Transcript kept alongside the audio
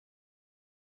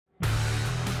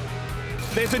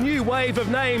There's a new wave of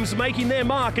names making their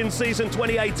mark in season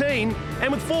 2018,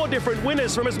 and with 4 different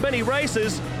winners from as many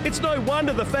races, it's no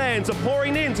wonder the fans are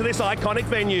pouring into this iconic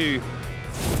venue.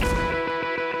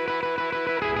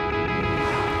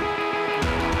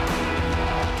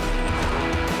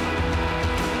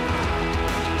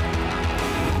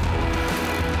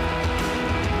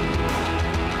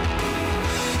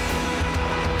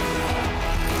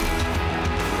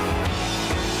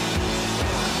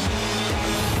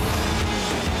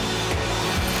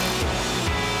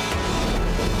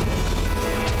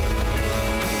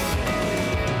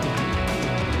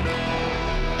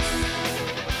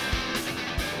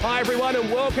 Hi everyone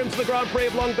and welcome to the Grand Prix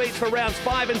of Long Beach for rounds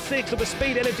 5 and 6 of the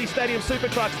Speed Energy Stadium Super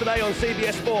Trucks today on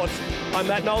CBS Sports. I'm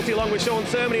Matt Nolte along with Sean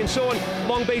Sermony, and Sean,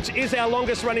 Long Beach is our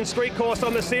longest running street course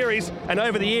on the series, and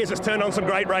over the years it's turned on some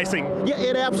great racing. Yeah,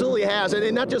 it absolutely has,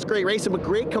 and not just great racing, but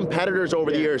great competitors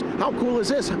over the years. How cool is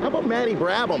this? How about Matty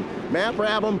Brabham? Matt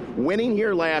Brabham winning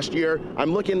here last year.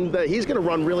 I'm looking that he's going to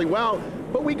run really well.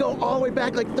 But we go all the way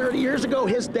back like 30 years ago.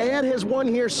 His dad has won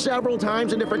here several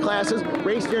times in different classes,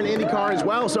 raced here in IndyCar as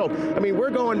well. So, I mean,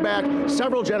 we're going back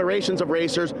several generations of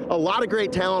racers, a lot of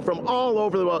great talent from all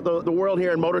over the world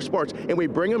here in motorsports. And we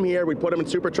bring them here, we put them in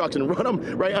super trucks and run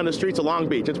them right on the streets of Long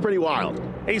Beach. It's pretty wild.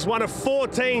 He's one of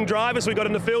 14 drivers we got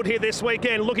in the field here this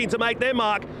weekend looking to make their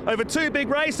mark over 2 big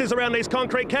races around these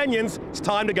concrete canyons. It's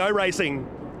time to go racing.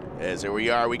 As here we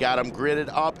are, we got them gridded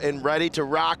up and ready to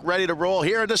rock, ready to roll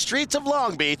here in the streets of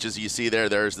Long Beach. As you see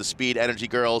there's the Speed Energy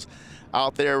girls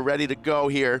out there ready to go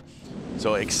here.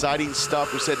 So exciting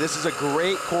stuff. We said this is a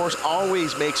great course,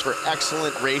 always makes for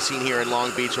excellent racing here in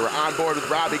Long Beach. We're on board with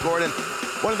Robbie Gordon.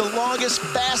 One of the longest,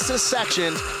 fastest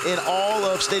sections in all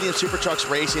of Stadium Super Trucks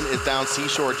racing is down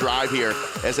Seashore Drive here,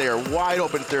 as they are wide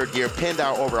open third gear, pinned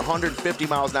out over 150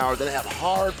 miles an hour. Then have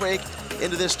hard brake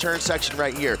into this turn section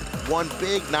right here. One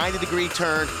big 90-degree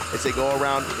turn as they go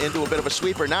around into a bit of a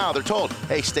sweeper. Now they're told,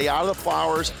 hey, stay out of the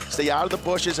flowers, stay out of the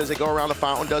bushes as they go around the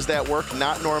fountain. Does that work?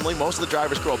 Not normally. Most of the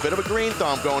drivers grow a bit of a green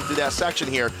thumb going through that section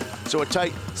here. So a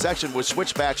tight section with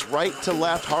switchbacks right to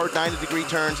left, hard 90-degree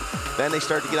turns. Then they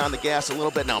start to get on the gas a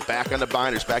little bit. Now back on the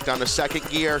binders, back down to second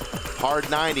gear, hard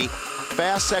 90.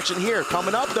 Fast section here.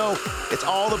 Coming up though, it's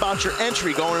all about your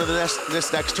entry going into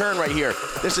this next turn right here.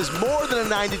 This is more than a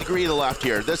 90-degree to the left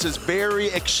here. This is very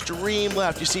extreme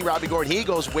left. You see Robbie Gordon, he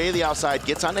goes way to the outside,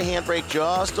 gets on the handbrake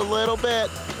just a little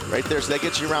bit. Right there, so that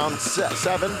gets you around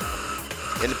 7.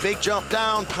 And a big jump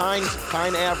down, Pine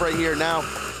Ave right here. Now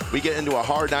we get into a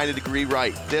hard 90-degree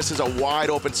right. This is a wide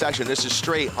open section. This is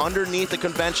straight underneath the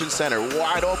convention center,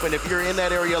 wide open. If you're in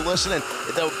that area listening,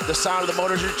 the sound of the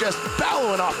motors are just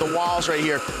bellowing off the walls right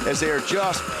here as they are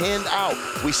just pinned out.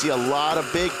 We see a lot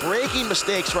of big braking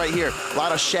mistakes right here. A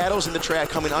lot of shadows in the track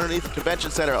coming underneath the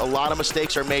convention center. A lot of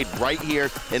mistakes are made right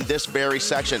here in this very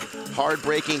section. Hard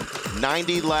braking,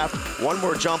 90 left, one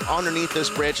more jump underneath this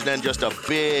bridge, and then just a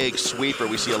big sweeper.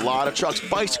 We see a lot of trucks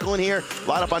bicycling here, a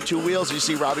lot up on 2 wheels. You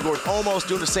see Robbie Gordon almost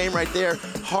doing the same right there,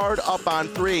 hard up on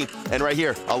 3. And right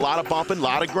here, a lot of bumping, a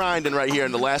lot of grinding right here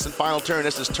in the last and final turn.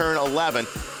 This is turn 11.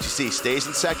 You see, stays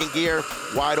in second gear,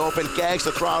 wide open, gags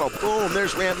the throttle, boom,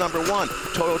 there's ramp number 1.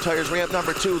 Toto Tires ramp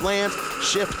number 2, lands,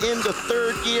 shift into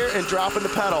third gear, and dropping the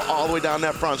pedal all the way down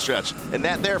that front stretch. And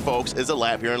that there, folks, is a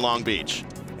lap here in Long Beach.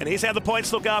 And here's how the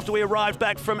points look after we arrived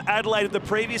back from Adelaide at the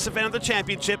previous event of the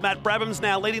championship. Matt Brabham's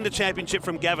now leading the championship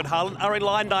from Gavin Harlan. Ari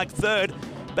Leindijk third.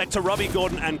 Back to Robbie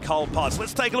Gordon and Cole Potts.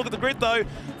 Let's take a look at the grid, though,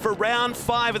 for round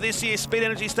 5 of this year's Speed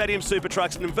Energy Stadium Super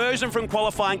Trucks. An inversion from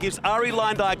qualifying gives Ari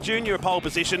Leindijk Jr. a pole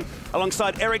position,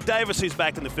 alongside Eric Davis, who's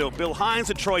back in the field. Bill Hines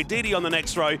and Troy Didi on the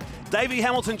next row. Davey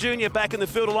Hamilton Jr. back in the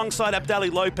field alongside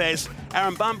Abdali Lopez.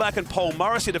 Aaron Bumbach and Paul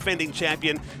Morris, your defending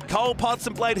champion. Cole Potts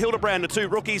and Blade Hildebrand, the 2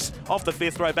 rookies, off the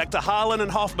 5th row. Back to Harlan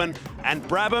and Hoffman, and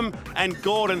Brabham and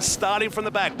Gordon starting from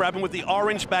the back. Brabham with the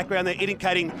orange background there,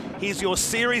 indicating he's your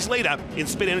series leader in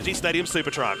Speed Energy Stadium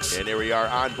Super Trucks. And here we are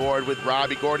on board with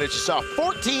Robbie Gordon. As you saw,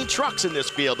 14 trucks in this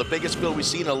field, the biggest field we've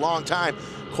seen in a long time.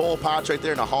 Cole Potts right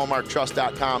there in the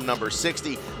HallmarkTrust.com number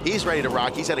 60. He's ready to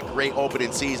rock. He's had a great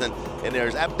opening season. And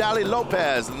there's Abdali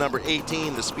Lopez, the number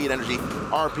 18, the Speed Energy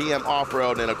RPM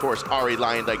Off-Road. And, of course, Ari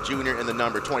Leindijk Jr. in the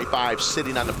number 25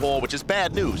 sitting on the pole, which is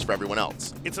bad news for everyone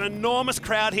else. It's an enormous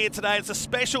crowd here today. It's a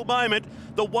special moment,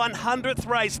 the 100th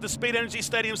race of the Speed Energy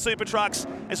Stadium Super Trucks,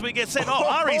 as we get set. Oh,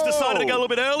 Ari's decided to go a little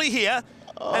bit early here.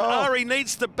 And Ari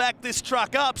needs to back this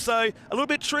truck up, so a little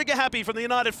bit trigger happy from the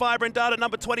United Fibre and Data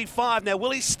number 25. Now,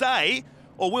 will he stay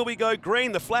or will we go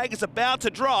green? The flag is about to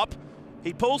drop.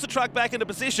 He pulls the truck back into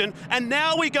position, and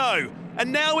now we go.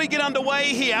 And now we get underway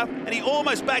here, and he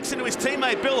almost backs into his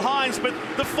teammate Bill Hines, but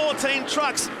the 14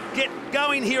 trucks get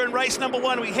going here in race number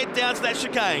 1. We head down to that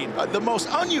chicane. The most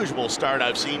unusual start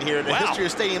I've seen here in the history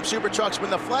of Stadium Super Trucks. When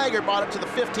the flagger brought it to the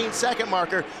 15-second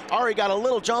marker, Ari got a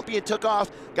little jumpy and took off,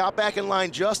 got back in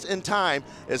line just in time,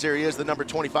 as there he is, the number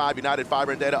 25 United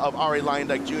Fiber and Data of Ari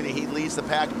Leyendyk Jr. He leads the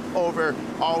pack over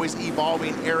always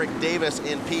evolving Eric Davis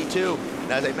in P2.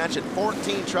 And as I mentioned,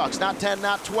 14 trucks, not 10,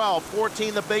 not 12,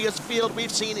 14, the biggest field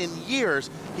we've seen in years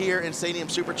here in Stadium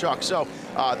Super Trucks. So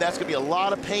that's going to be a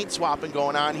lot of paint swapping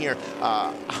going on here.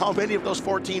 How many of those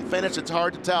 14 finish, it's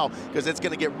hard to tell, because it's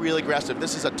going to get really aggressive.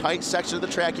 This is a tight section of the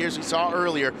track here, as we saw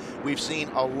earlier. We've seen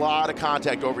a lot of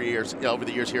contact over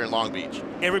the years here in Long Beach.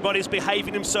 Everybody's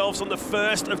behaving themselves on the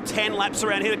first of 10 laps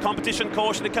around here. The competition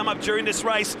caution to come up during this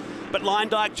race. But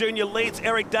Leyendyk Jr. leads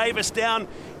Eric Davis down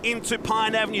into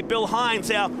Pine Avenue. Bill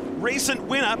Hines, our recent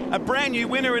winner, a brand new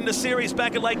winner in the series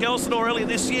back at Lake Elsinore earlier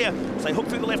this year. So they hook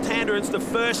through the left-hander. It's the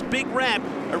first big ramp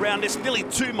around this nearly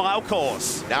 2-mile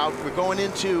course. Now we're going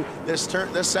into this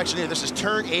section here. This is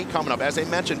turn 8 coming up. As I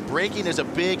mentioned, braking is a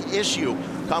big issue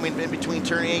coming in between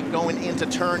turn 8 going into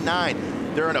turn 9.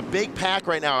 They're in a big pack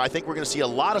right now. I think we're going to see a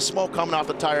lot of smoke coming off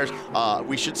the tires.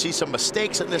 We should see some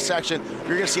mistakes in this section.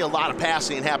 You're going to see a lot of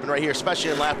passing happen right here,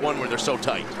 especially in lap 1 where they're so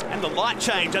tight. And the light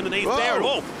change underneath there.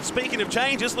 Oh, speaking of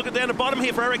changes, look at down the bottom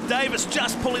here for Eric Davis,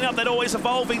 just pulling up that always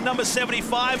evolving number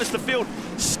 75 as the field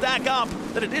stack up.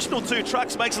 That additional 2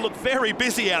 trucks makes it look very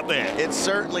busy out there. It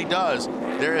certainly does.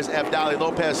 There is Abdali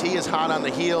Lopez. He is hot on the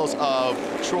heels of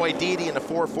Troy Deedy in the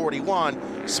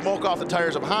 441. Smoke off the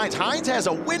tires of Hines. Hines has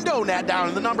a window net down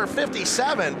in the number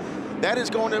 57. That is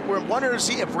going to, we're wondering to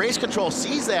see if race control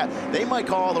sees that. They might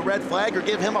call the red flag or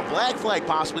give him a black flag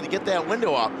possibly to get that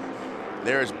window up.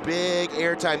 There's big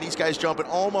airtime. These guys jumping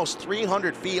almost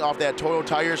 300 feet off that Toyo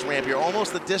Tires ramp here,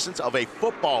 almost the distance of a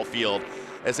football field,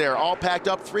 as they are all packed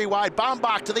up 3 wide.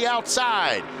 Baumbach to the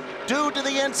outside. Dude to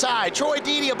the inside. Troy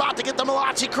Deedy about to get the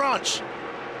Malachi crunch.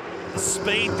 The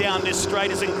speed down this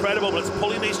straight is incredible, but it's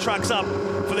pulling these trucks up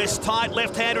for this tight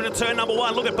left-hander in turn number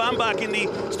 1. Look at Baumbach in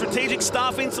the Strategic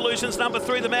Staffing Solutions number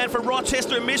 3, the man from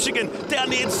Rochester and Michigan. Down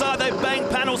the inside, they bang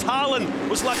panels. Harlan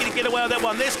was lucky to get away with that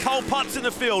one. There's Cole Potts in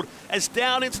the field as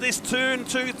down into this turn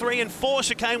 2, 3, and 4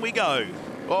 chicane we go.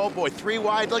 Oh boy, 3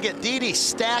 wide. Look at Deedy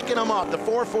stacking them up. The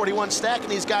 441 stacking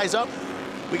these guys up.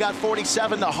 We got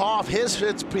 47 to Hoff. His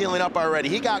fit's peeling up already.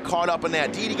 He got caught up in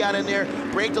that. Deedy got in there,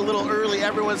 braked a little early.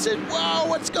 Everyone said, whoa,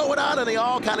 what's going on? And they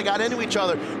all kind of got into each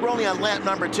other. We're only on lap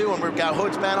number 2, and we've got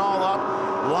hoods bent all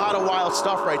up. A lot of wild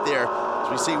stuff right there. As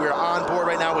we see, we're on board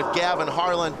right now with Gavin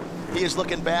Harlan. He is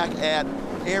looking back at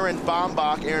Aaron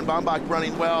Baumbach. Aaron Baumbach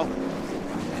running well.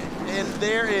 And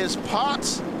there is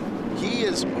Potts. He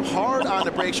is hard on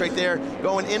the brakes right there,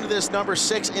 going into this number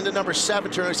 6, into number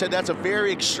 7 turn. I said that's a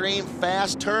very extreme,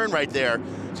 fast turn right there.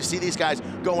 You see these guys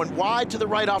going wide to the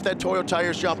right off that Toyo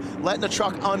Tires jump, letting the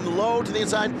truck unload to the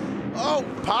inside. Oh,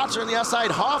 Potts are on the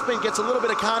outside. Hoffman gets a little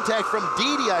bit of contact from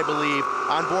Deedy, I believe,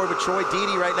 on board with Troy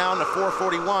Deedy right now in the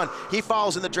 441. He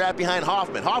follows in the draft behind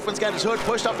Hoffman. Hoffman's got his hood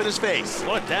pushed up in his face. A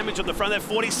lot of damage on the front of that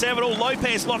 47. Oh,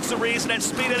 Lopez locks the rears, and that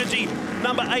Speed Energy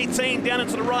number 18 down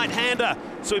into the right-hander.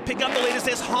 So we pick up the leaders.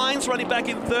 There's Hines running back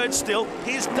in 3rd still.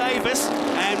 Here's Davis,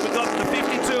 and we've got the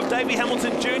 52 of Davey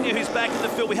Hamilton Jr., who's back in the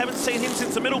field. We haven't seen him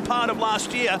since the middle part of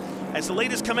last year, as the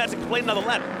leaders come out to complete another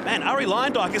lap. Man, Ari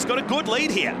Leyendyk has got a good lead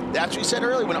here. That's what we said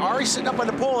earlier. When Ari's sitting up on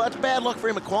the pole, that's bad luck for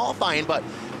him in qualifying, but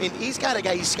he's got a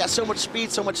guy, he's got so much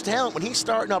speed, so much talent. When he's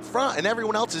starting up front and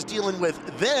everyone else is dealing with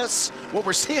this, what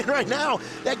we're seeing right now,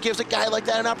 that gives a guy like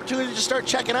that an opportunity to start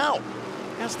checking out.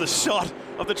 That's the shot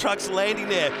of the trucks landing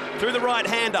there. Through the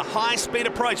right-hander, high-speed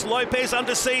approach. Lopez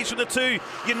under siege from the 2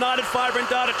 United Fiber and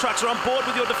Data trucks are on board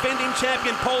with your defending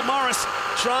champion, Paul Morris,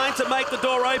 trying to make the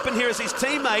door open here as his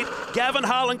teammate, Gavin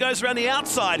Harlan, goes around the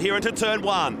outside here into turn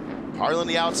 1. Harlan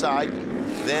the outside,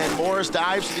 then Morris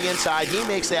dives to the inside. He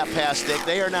makes that pass stick.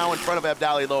 They are now in front of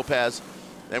Abdali Lopez.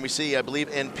 Then we see, I believe,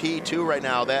 in P2 right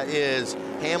now, that is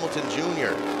Hamilton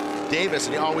Jr. Davis,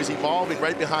 and always evolving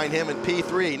right behind him in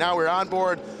P3. Now we're on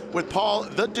board with Paul,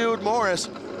 the Dude Morris.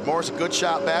 Morris, a good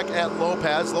shot back at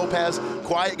Lopez. Lopez,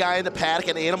 quiet guy in the paddock,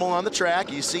 an animal on the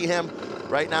track. You see him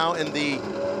right now in the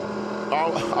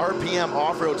RPM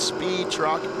off-road speed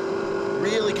truck.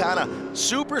 Really kind of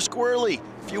super squirrely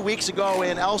a few weeks ago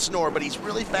in Elsinore, but he's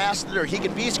really fast there. He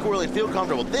can be squirrely and feel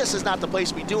comfortable. This is not the place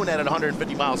to be doing that at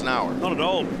 150 miles an hour. Not at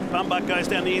all. Baumbach goes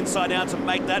down the inside out to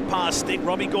make that pass stick.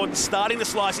 Robbie Gordon starting to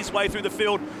slice his way through the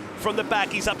field from the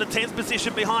back. He's up to 10th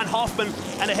position behind Hoffman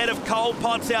and ahead of Cole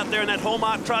Potts out there in that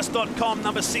HallmarkTrust.com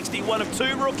number 61 of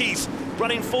 2 rookies.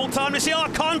 running full time. You see,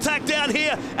 contact down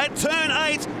here at turn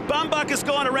 8. Bumbuck has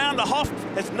gone around. The Hoff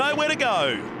has nowhere to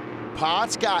go.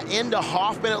 Potts got into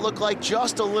Hoffman, it looked like,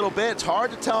 just a little bit. It's hard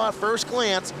to tell at first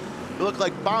glance. It looked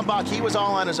like Baumbach, he was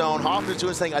all on his own. Hoffman's doing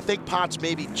his thing. I think Potts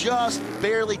maybe just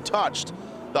barely touched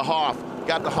the Hoff.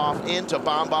 Got the Hoff into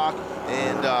Baumbach,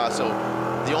 and so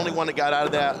the only one that got out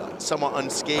of that somewhat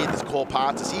unscathed is Cole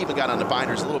Potts, as he even got on the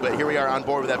binders a little bit. Here we are on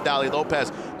board with Abdali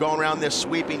Lopez going around this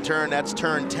sweeping turn. That's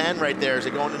turn 10 right there as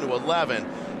they're going into 11.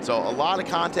 So a lot of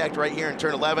contact right here in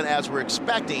turn 11 as we're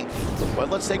expecting. But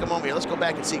let's take a moment here. Let's go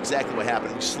back and see exactly what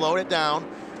happened. We slowed it down.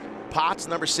 Potts,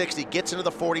 number 60, gets into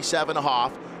the 47 to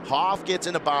Hoff. Hoff gets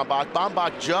into Baumbach.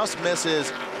 Baumbach just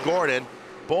misses Gordon.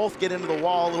 Both get into the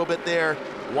wall a little bit there.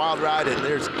 Wild ride, and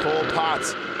there's Cole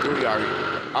Potts. Here we are.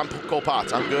 I'm Cole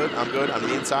Potts. I'm good. I'm good. On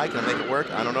the inside. Can I make it work?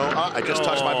 I don't know. I just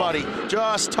touched my buddy.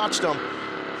 Just touched him.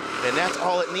 And that's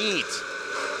all it needs.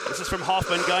 This is from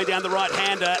Hoffman going down the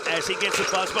right-hander as he gets a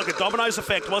buzz. Like a dominoes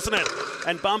effect, wasn't it?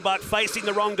 And Bumbuck facing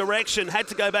the wrong direction, had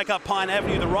to go back up Pine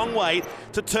Avenue the wrong way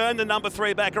to turn the number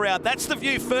 3 back around. That's the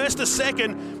view, first to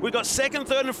second. We've got second,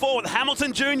 third, and fourth.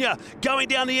 Hamilton Jr. going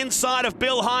down the inside of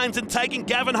Bill Hines and taking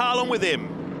Gavin Harlan with him.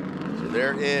 So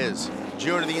there is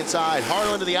Jr. to the inside,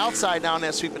 Harlan to the outside now in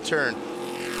that sweep and turn.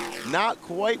 Not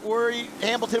quite where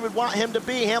Hamilton would want him to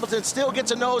be. Hamilton still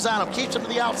gets a nose on him, keeps him to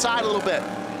the outside a little bit.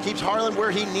 Keeps Harlan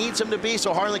where he needs him to be,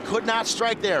 so Harlan could not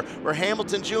strike there. Where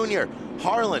Hamilton Jr.,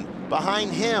 Harlan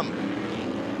behind him.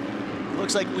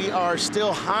 Looks like we are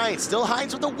still Hines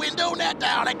with the window net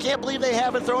down. I can't believe they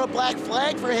haven't thrown a black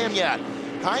flag for him yet.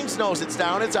 Hines knows it's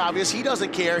down, it's obvious, he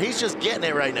doesn't care, he's just getting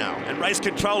it right now. And race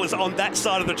control is on that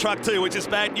side of the truck too, which is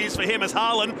bad news for him as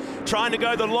Harlan trying to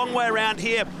go the long way around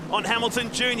here on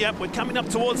Hamilton Jr. We're coming up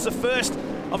towards the first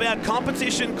of our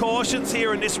competition cautions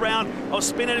here in this round of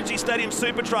Spin Energy Stadium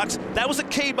Super Trucks. That was a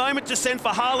key moment to send for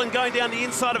Harlan going down the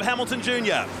inside of Hamilton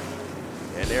Jr.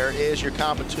 And there is your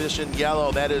competition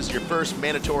yellow. That is your first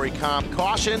mandatory comp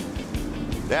caution.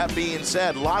 That being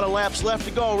said, a lot of laps left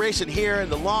to go racing here in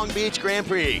the Long Beach Grand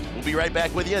Prix. We'll be right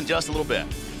back with you in just a little bit.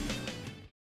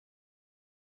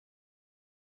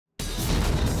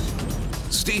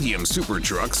 Stadium Super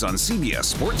Trucks on CBS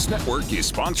Sports Network is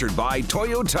sponsored by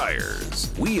Toyo Tires.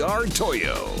 We are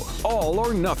Toyo, all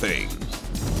or nothing.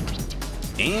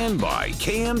 And by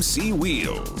KMC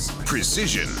Wheels,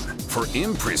 precision for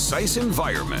imprecise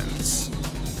environments.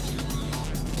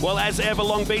 Well, as ever,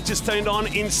 Long Beach is turned on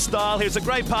in style. Here's a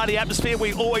great party atmosphere.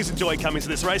 We always enjoy coming to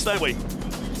this race, don't we?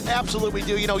 Absolutely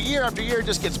do. You know, year after year it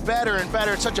just gets better and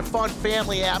better. It's such a fun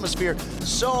family atmosphere.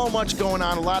 So much going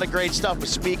on, a lot of great stuff. But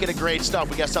speaking of great stuff,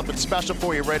 we got something special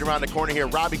for you right around the corner here.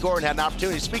 Robbie Gordon had an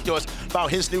opportunity to speak to us about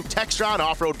his new Textron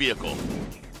off-road vehicle.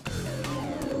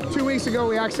 2 weeks ago,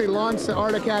 we actually launched the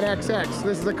Articat XX.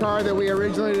 This is a car that we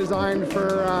originally designed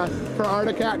for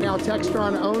Articat. Now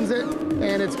Textron owns it,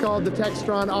 and it's called the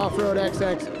Textron Off-Road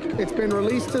XX. It's been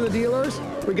released to the dealers.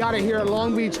 We got it here at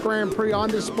Long Beach Grand Prix on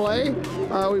display.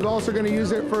 We're also going to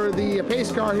use it for the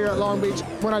pace car here at Long Beach.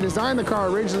 When I designed the car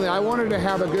originally, I wanted to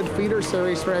have a good feeder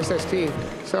series for SST.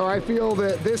 So I feel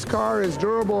that this car is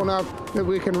durable enough that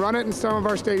we can run it in some of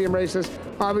our stadium races.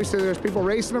 Obviously, there's people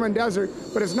racing them in desert,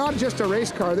 but it's not just a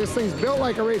race car. This thing's built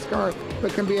like a race car,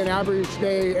 but can be an average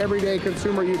day, everyday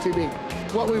consumer UTV.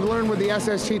 What we've learned with the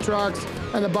SST trucks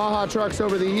and the Baja trucks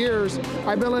over the years,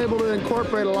 I've been able to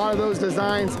incorporate a lot of those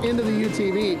designs into the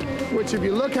UTV, which if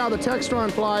you look how the Textron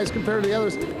flies compared to the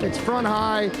others, it's front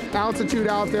high, altitude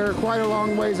out there, quite a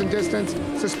long ways in distance.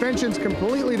 Suspension's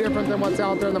completely different than what's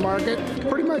out there in the market.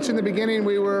 Pretty much in the beginning,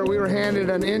 we were handed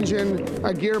an engine,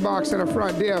 a gearbox, and a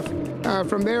front diff.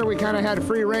 From there, we kind of had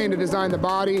free reign to design the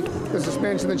body, the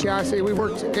suspension, the chassis. We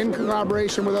worked in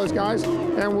collaboration with those guys,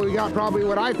 and we got probably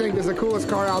what I think is the coolest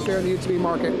car out there in the UTV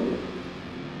market.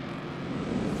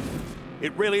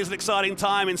 It really is an exciting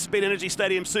time in Spin Energy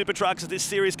Stadium Super Trucks as this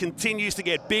series continues to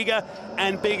get bigger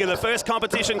and bigger. The first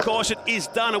competition caution is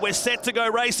done, and we're set to go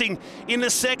racing in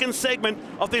the second segment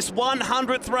of this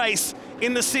 100th race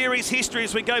in the series history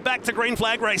as we go back to green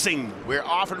flag racing. We're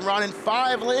off and running,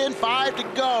 5 to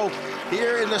go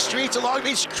here in the streets of Long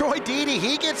Beach. Troy Deedy,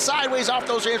 he gets sideways off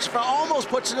those ramps, almost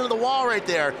puts it into the wall right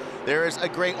there. There is a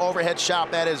great overhead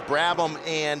shot. That is Brabham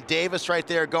and Davis right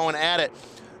there going at it.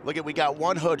 Look at, we got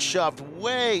one hood shoved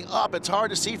way up. It's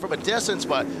hard to see from a distance,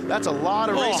 but that's a lot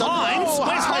of race. Hines,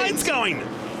 where's Hines going?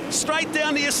 Straight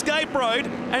down the escape road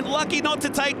and lucky not to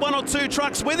take 1 or 2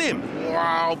 trucks with him.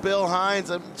 Wow, Bill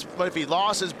Hines, but if he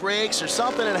lost his brakes or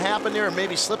something had happened there, or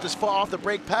maybe slipped his foot off the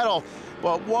brake pedal,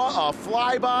 but what a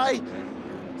flyby.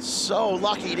 So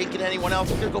lucky he didn't get anyone else.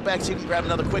 We're gonna go back so you can grab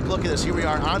another quick look at this. Here we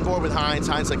are on board with Hines.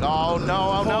 Hines like, oh no,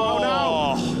 oh no, oh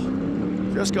no.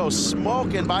 just goes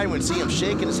smoking by. We see him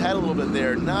shaking his head a little bit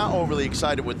there. Not overly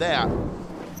excited with that.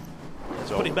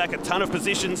 So putting back a ton of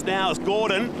positions now as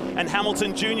Gordon and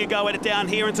Hamilton Jr. go at it down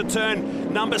here into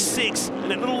turn number 6.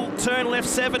 And a little turn left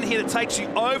 7 here that takes you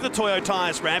over the Toyo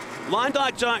Tires ramp.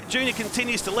 Lyndyke Jr.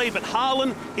 continues to lead, but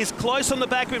Harlan is close on the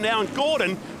back of him now, and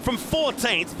Gordon from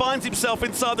 14th finds himself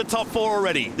inside the top 4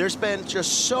 already. There's been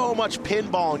just so much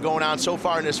pinballing going on so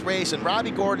far in this race, and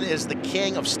Robbie Gordon is the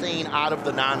king of staying out of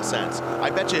the nonsense. I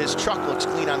bet you his truck looks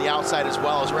clean on the outside as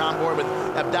well. As we're on board with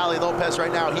Abdali Lopez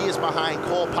right now, he is behind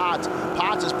Cole Potts.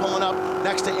 Potts is pulling up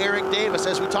next to Eric Davis,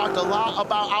 as we talked a lot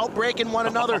about outbreaking one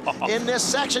another in this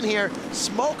section here.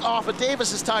 Smoke off of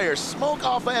Davis's tires, smoke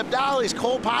off of Abdali's.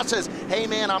 Cole Potts says, hey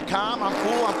man, I'm calm, I'm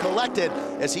cool, I'm collected,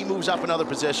 as he moves up another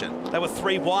position. They were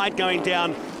 3 wide going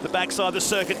down the backside of the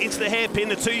circuit into the hairpin.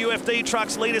 The 2 UFD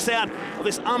trucks lead us out of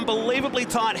this unbelievably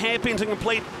tight hairpin to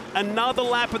complete another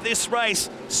lap of this race.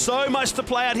 So much to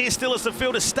play out here still as the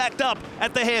field is stacked up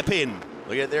at the hairpin.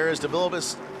 Look at, there is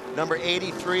DeVilbiss, number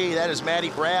 83. That is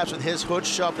Matty Brabs with his hood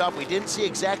shoved up. We didn't see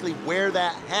exactly where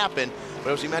that happened,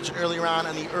 but as we mentioned earlier on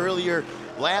the earlier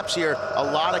laps here, a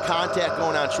lot of contact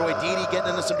going on. Troy Didi getting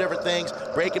into some different things,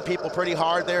 breaking people pretty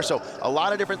hard there. So a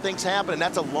lot of different things happen, and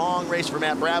that's a long race for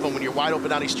Matt Brabham when you're wide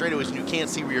open on these straightaways and you can't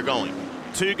see where you're going.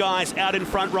 2 guys out in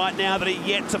front right now that are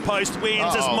yet to post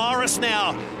wins, as Morris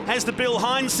now has the Bill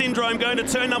Hines syndrome going to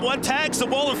turn number 1, tags the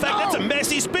wall. In fact, that's a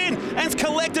messy spin, and it's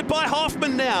collected by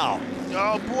Hoffman now.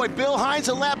 Oh boy, Bill Hines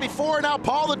a lap before, now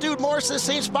Paul the Dude Morris in the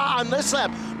same spot on this lap.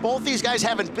 Both these guys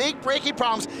having big braking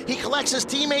problems. He collects his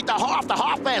teammate, the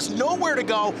Hoff has nowhere to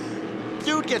go.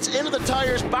 Dude gets into the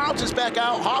tires, bounces back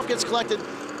out, Hoff gets collected.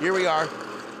 Here we are,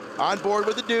 on board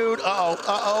with the Dude.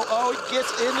 He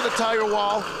gets into the tire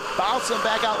wall, bounces him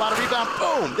back out, a lot of rebound,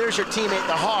 boom, there's your teammate,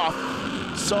 the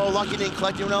Hoff. So lucky didn't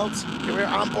collect anyone else. Here we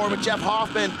are on board with Jeff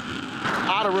Hoffman.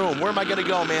 Out of room. Where am I going to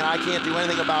go, man? I can't do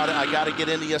anything about it. I got to get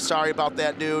into you. Sorry about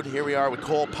that, dude. Here we are with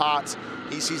Cole Potts.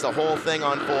 He sees the whole thing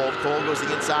unfold. Cole goes to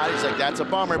the inside. He's like, that's a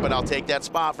bummer, but I'll take that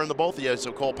spot from the both of you.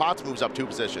 So Cole Potts moves up 2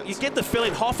 positions. You get the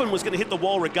feeling Hoffman was going to hit the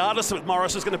wall regardless of if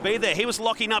Morris was going to be there. He was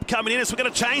locking up coming in, so we're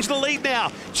going to change the lead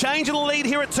now. Changing the lead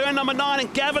here at turn number 9,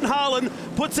 and Gavin Harlan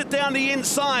puts it down the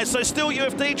inside. So still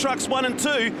UFD trucks 1 and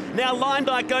 2. Now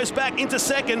Lyndyke goes back into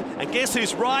 2nd, and guess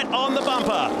who's right on the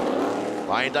bumper?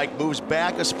 Lyndyke moves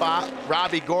back a spot.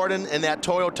 Robbie Gordon in that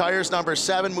Toyo Tires number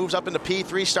 7 moves up into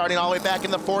P3, starting all the way back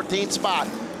in the 14th spot.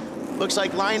 Looks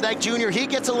like Lyndyke Jr., he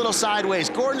gets a little sideways.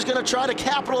 Gordon's gonna try to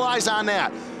capitalize on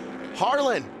that.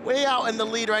 Harlan way out in the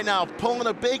lead right now, pulling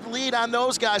a big lead on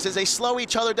those guys as they slow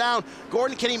each other down.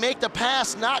 Gordon, can he make the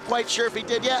pass? Not quite sure if he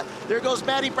did yet. There goes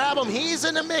Matty Brabham. He's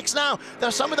in the mix now.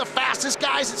 Some of the fastest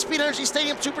guys at Speed Energy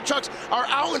Stadium Super Trucks are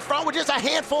out in front with just a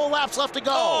handful of laps left to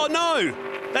go. Oh no,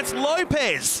 that's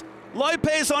Lopez.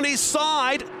 Lopez on his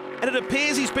side, and it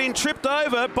appears he's been tripped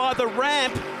over by the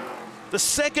ramp, the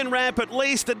 2nd ramp at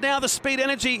least, and now the Speed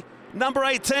Energy number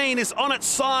 18 is on its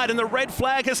side, and the red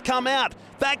flag has come out.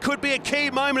 That could be a key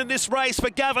moment in this race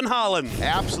for Gavin Harlan.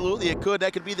 Absolutely, it could.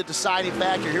 That could be the deciding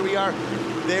factor. Here we are.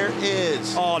 There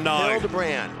is. Oh, no.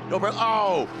 Hildebrand.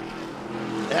 Oh,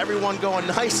 everyone going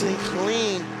nice and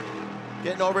clean.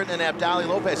 Getting over it, and Abdali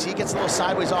Lopez, he gets a little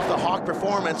sideways off the Hawk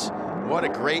Performance. What a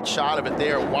great shot of it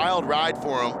there. Wild ride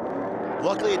for him.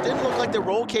 Luckily, it didn't look like the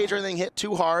roll cage or anything hit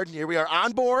too hard. Here we are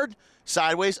on board.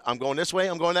 Sideways. I'm going this way.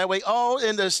 I'm going that way. Oh,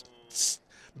 and this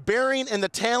bearing in the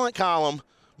talent column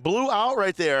blew out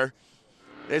right there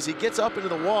as he gets up into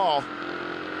the wall.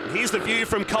 Here's the view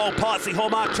from Cole Potts. The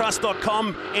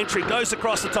HallmarkTrust.com entry goes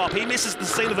across the top. He misses the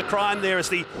scene of the crime there as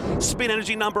the Spin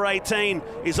Energy number 18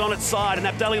 is on its side, and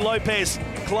Abdali Lopez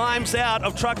climbs out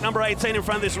of truck number 18 in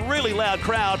front of this really loud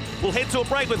crowd. We'll head to a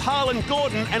break with Harlan,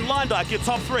 Gordon and Lyndyke, your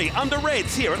top 3 under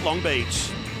Reds here at Long Beach.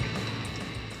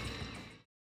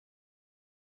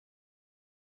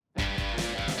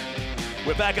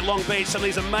 We're back at Long Beach. Some of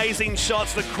these amazing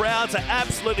shots. The crowds are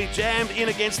absolutely jammed in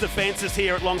against the fences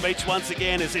here at Long Beach once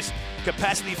again as this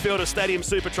capacity field of stadium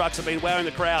super trucks have been wowing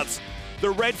the crowds. The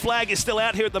red flag is still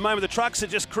out here at the moment. The trucks are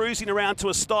just cruising around to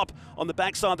a stop on the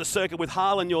backside of the circuit with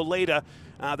Harlan, your leader.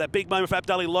 That big moment for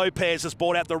Abdali Lopez has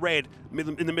brought out the red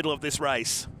in the middle of this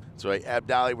race. That's right,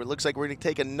 Abdali. It looks like we're going to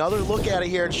take another look at it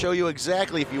here and show you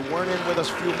exactly, if you weren't in with us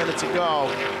a few minutes ago.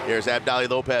 Here's Abdali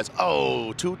Lopez.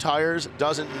 Oh, 2 tires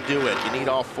doesn't do it. You need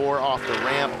all 4 off the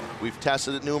ramp. We've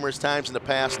tested it numerous times in the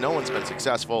past. No one's been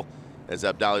successful as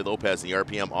Abdali Lopez, the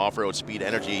RPM Off-Road Speed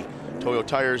Energy Toyo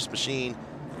Tires machine,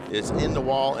 is in the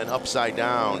wall and upside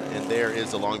down. And there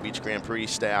is the Long Beach Grand Prix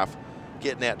staff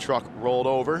getting that truck rolled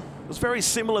over. It was very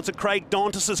similar to Craig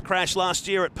Dontis's crash last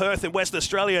year at Perth in Western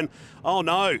Australia, and oh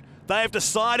no, They have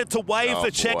decided to wave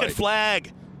the checkered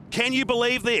flag. Can you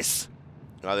believe this?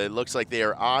 It looks like they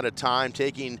are out of time,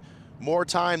 taking more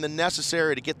time than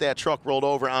necessary to get that truck rolled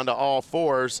over onto all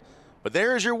fours. But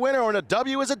there's your winner, and a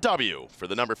W is a W for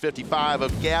the number 55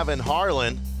 of Gavin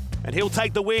Harlan. And he'll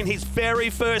take the win, his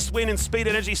very first win in Speed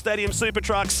Energy Stadium Super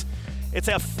Trucks. It's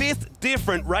our 5th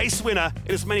different race winner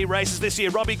in as many races this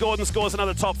year. Robbie Gordon scores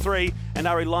another top 3, and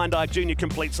Ari Leindyke Jr.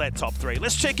 completes that top 3.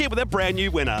 Let's check in with a brand new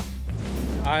winner.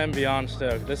 I am beyond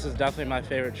stoked. This is definitely my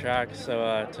favorite track,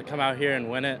 so to come out here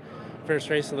and win it, first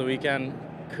race of the weekend,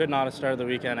 could not have started the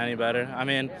weekend any better. I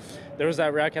mean, there was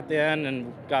that wreck at the end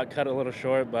and got cut a little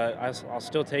short, but I'll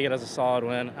still take it as a solid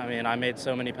win. I mean, I made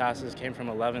so many passes, came from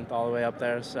 11th all the way up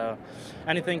there, so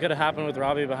anything could have happened with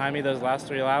Robbie behind me those last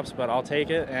 3 laps, but I'll take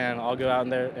it, and I'll go out in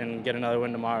there and get another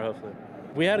win tomorrow, hopefully.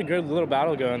 We had a good little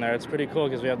battle going there. It's pretty cool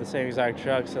because we have the same exact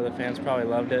truck, so the fans probably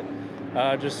loved it.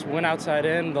 Just went outside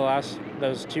in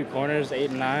those 2 corners, 8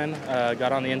 and 9,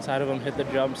 got on the inside of him, hit the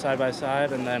jump side by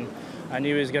side, and then I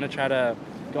knew he was going to try to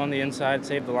go on the inside,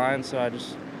 save the line, so I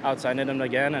just outside-hit him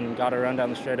again and got a run down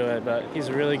the straightaway. But he's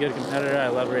a really good competitor. I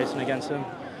love racing against him.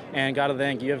 And got to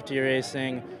thank UFT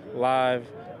Racing, Live,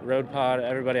 Road Pod,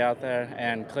 everybody out there,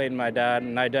 and Clayton, my dad.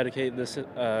 And I dedicate this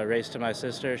race to my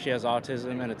sister. She has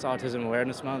autism, and it's Autism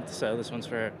Awareness Month, so this one's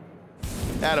for her.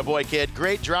 Attaboy, kid.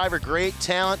 Great driver, great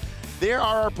talent. There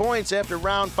are our points after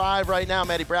round 5 right now.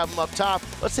 Matty Brabham up top.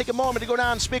 Let's take a moment to go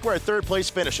down and speak with our 3rd place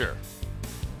finisher.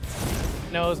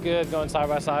 No, it was good going side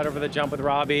by side over the jump with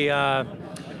Robbie.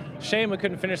 Shame we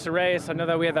couldn't finish the race. I know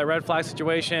that we had that red flag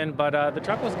situation, but the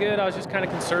truck was good. I was just kind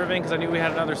of conserving because I knew we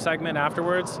had another segment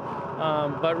afterwards.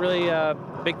 But really,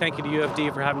 big thank you to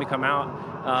UFD for having me come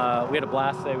out. We had a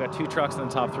blast today. We got 2 trucks in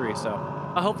the top 3, so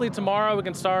hopefully tomorrow we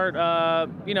can start.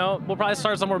 We'll probably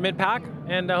start somewhere mid-pack,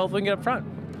 and hopefully we can get up front.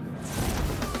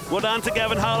 Well done to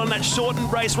Gavin Harlan. That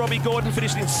shortened race, Robbie Gordon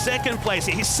finished in 2nd place.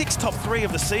 His 6th top 3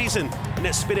 of the season in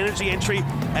that Speed Energy entry.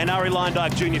 And Ari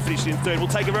Leindyke Jr. finished in 3rd. We'll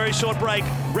take a very short break.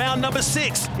 Round number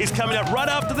 6 is coming up right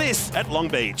after this at Long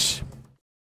Beach.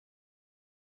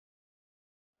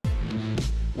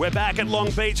 We're back at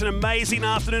Long Beach. An amazing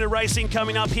afternoon of racing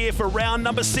coming up here for round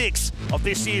number 6 of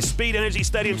this year's Speed Energy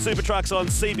Stadium Super Trucks on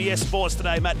CBS Sports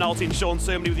today. Matt Nolte and Sean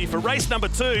Sermony with you for race number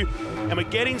 2. And we're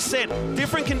getting set.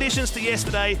 Different conditions to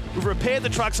yesterday. We've repaired the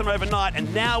trucks from overnight,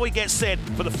 and now we get set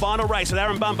for the final race with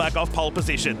Aaron Bumbach off pole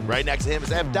position. Right next to him is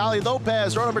Abdali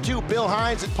Lopez. Row number 2, Bill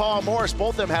Hines and Paul Morris.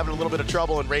 Both of them having a little bit of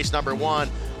trouble in race number 1.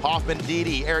 Hoffman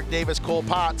Didi, Eric Davis, Cole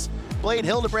Potts, Blade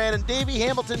Hildebrand, and Davey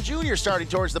Hamilton Jr. starting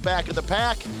towards the back of the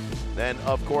pack. Then,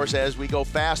 of course, as we go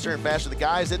faster and faster, the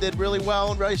guys that did really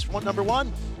well in race number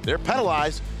 1, they're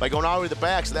penalized by going all the way to the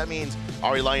back. So that means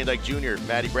Ari Leindyke Jr.,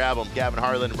 Matty Brabham, Gavin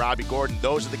Harlan, and Robbie Gordon.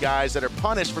 Those are the guys that are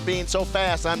punished for being so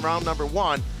fast on round number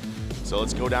 1. So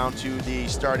let's go down to the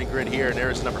starting grid here, and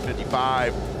there's number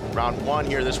 55. Round 1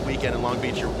 here this weekend in Long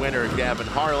Beach, your winner, Gavin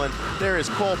Harlan. There is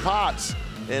Cole Potts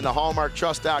in the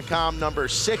HallmarkTrust.com, number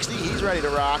 60. He's ready to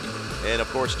rock. And, of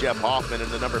course, Jeff Hoffman in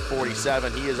the number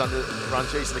 47. He is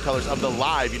chasing the colors of the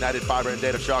Live United Fiber and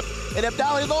Data truck. And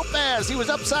Abdali Lopez, he was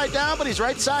upside down, but he's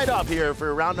right side up here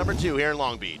for round number 2 here in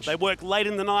Long Beach. They worked late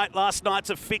in the night last night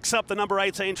to fix up the number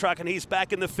 18 truck, and he's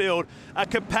back in the field. A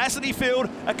capacity field,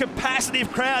 a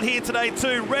capacitive crowd here today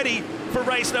too, ready for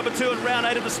race number 2 in round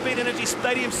 8 of the Speed Energy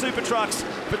Stadium Super Trucks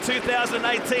for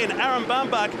 2018. Aaron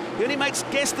Bumbach, he only makes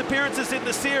guest appearances in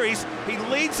the series. He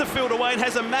leads the field away and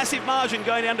has a massive margin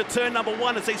going down to turn number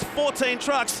 1 as these 14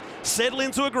 trucks settle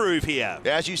into a groove here.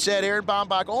 As you said, Aaron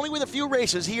Bumbach, only with a few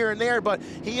races here and there, but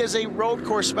he is a road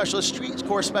course specialist, street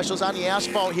course specialist on the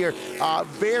asphalt here.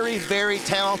 Very, very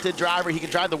talented driver. He can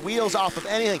drive the wheels off of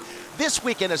anything. This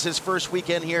weekend is his first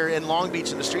weekend here in Long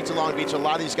Beach, in the streets of Long Beach. A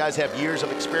lot of these guys have years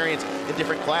of experience in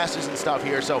different classes and stuff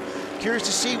here. So curious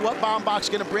to see what Bumbach's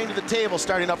going to bring to the table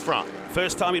starting up front.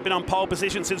 First time he'd been on pole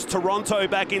position since Toronto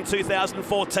back in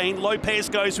 2014. Lopez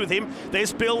goes with him.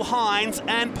 There's Bill Hines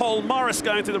and Paul Morris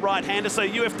going through the right-hander. So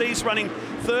UFD's running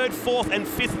 3rd, 4th and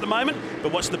 5th at the moment.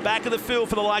 But watch the back of the field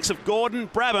for the likes of Gordon,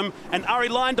 Brabham and Ari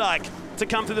Leindyke to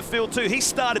come through the field too. He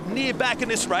started near back in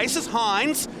this race as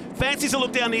Hines fancies a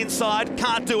look down the inside,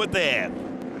 can't do it there.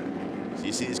 So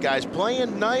you see these guys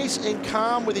playing nice and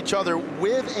calm with each other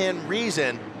within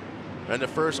reason. And the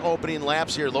first opening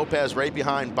laps here, Lopez right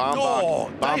behind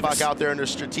Bumbach. Bumbach out there in the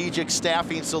strategic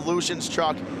staffing solutions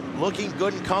truck, looking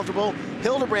good and comfortable.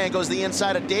 Hildebrand goes the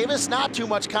inside of Davis. Not too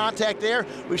much contact there.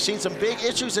 We've seen some big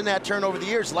issues in that turn over the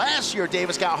years. Last year,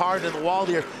 Davis got hard in the wall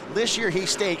there. This year, he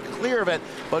stayed clear of it.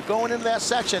 But going into that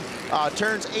section,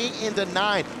 turns 8 into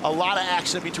 9, a lot of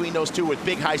action between those two with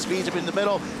big high speeds up in the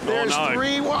middle. There's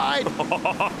 3 wide.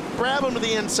 Brabham to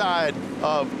the inside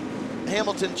of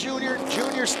Hamilton Jr.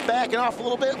 Jr.'s backing off a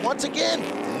little bit. Once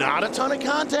again, not a ton of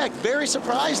contact. Very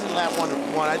surprising in that one.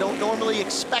 I don't normally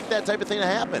expect that type of thing to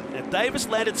happen. Now, Davis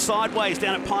landed sideways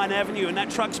down at Pine Avenue, and that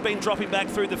truck's been dropping back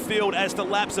through the field as the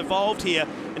laps evolved here.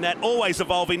 And that always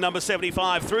evolving number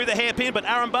 75 through the hairpin, but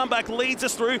Aaron Bumbach leads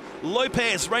us through.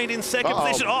 Lopez reigned in second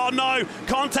position. Oh no,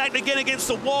 contact again against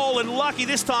the wall, and lucky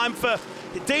this time for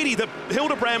Didi that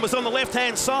Hildebrand was on the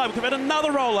left-hand side. We could have had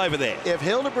another roll over there. If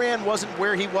Hildebrand wasn't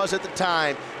where he was at the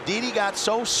time, Didi got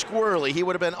so squirrely, he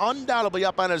would have been undoubtedly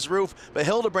up on his roof, but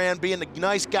Hildebrand, being the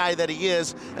nice guy that he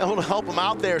is, able to help him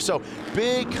out there. So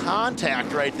big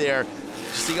contact right there.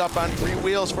 See up on 3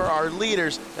 wheels for our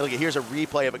leaders. And look, here's a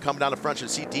replay of it coming down the front. You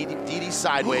see Didi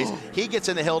sideways. He gets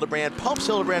into Hildebrand, pumps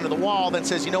Hildebrand to the wall, then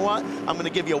says, you know what? I'm going to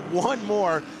give you one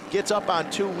more. Gets up on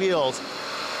 2 wheels.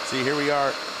 See, here we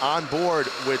are on board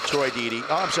with Troy Didi.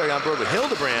 Oh, I'm sorry, on board with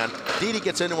Hildebrand. Didi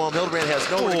gets into him. Hildebrand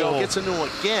has nowhere to go. Gets into him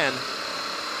again.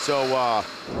 So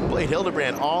Blade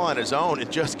Hildebrand all on his own and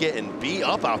just getting beat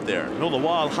up out there. And all the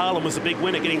while, Harlan was a big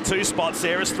winner, getting 2 spots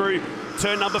there as through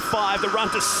turn number 5, the run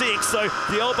to 6. So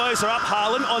the elbows are up,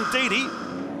 Harlan on Didi.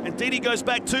 And Didi goes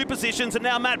back 2 positions, and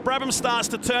now Matt Brabham starts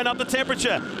to turn up the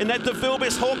temperature in that De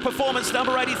Vilbius Hawk performance,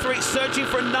 number 83, searching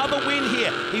for another win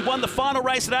here. He won the final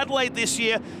race at Adelaide this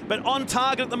year, but on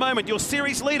target at the moment. Your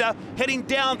series leader heading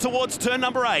down towards turn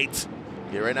number 8.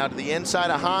 Get right now to the inside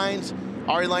of Hines.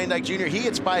 Ari Leyendyk Jr., he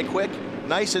gets by quick,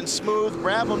 nice and smooth.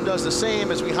 Brabham does the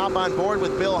same as we hop on board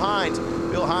with Bill Hines.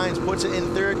 Bill Hines puts it in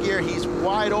 3rd gear. He's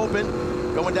wide open,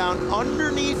 going down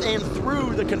underneath and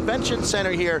through the convention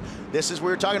center here. This is,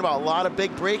 we were talking about a lot of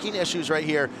big braking issues right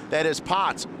here. That is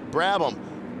Potts, Brabham,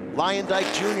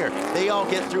 Leyendyk Jr., they all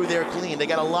get through there clean. They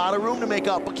got a lot of room to make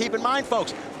up, but keep in mind,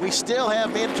 folks, we still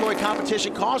have mandatory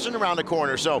competition caution around the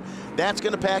corner, so that's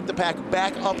going to pack the pack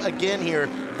back up again here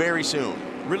very soon.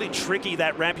 Really tricky,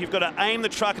 that ramp. You've got to aim the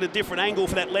truck at a different angle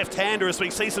for that left-hander as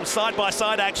we see some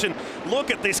side-by-side action.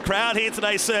 Look at this crowd here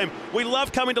today, Sam. We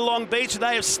love coming to Long Beach, and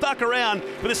they have stuck around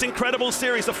for this incredible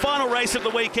series, the final race of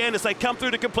the weekend as they come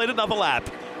through to complete another lap.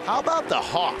 How about the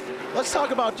Hoff? Let's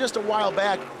talk about just a while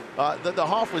back. The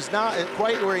Hoff was not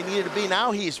quite where he needed to be.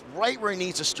 Now he's right where he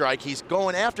needs to strike. He's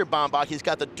going after Bumbach. He's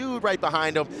got the dude right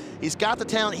behind him. He's got the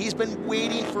talent. He's been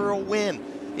waiting for a win.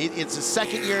 It's his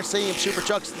 2nd year in Stadium Super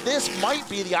Trucks. This might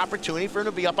be the opportunity for him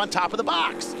to be up on top of the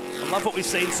box. I love what we've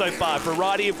seen so far.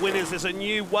 Variety of winners. There's a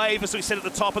new wave, as we said at the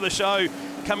top of the show,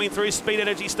 coming through Speed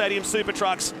Energy Stadium Super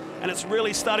Trucks. And it's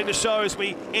really starting to show as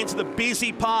we enter the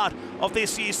busy part of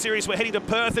this year's series. We're heading to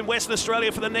Perth in Western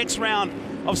Australia for the next round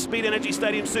of Speed Energy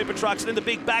Stadium Super Trucks. And then the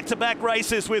big back-to-back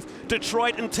races with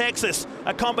Detroit and Texas.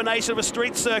 A combination of a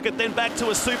street circuit, then back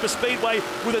to a super speedway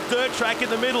with a dirt track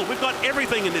in the middle. We've got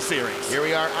everything in this series. Here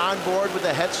we are on board with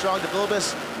the headstrong De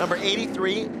Vilbius, number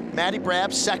 83. Matty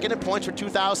Brab, 2nd in points for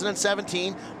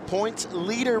 2017. Points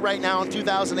leader right now in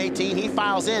 2018. He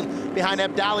files in behind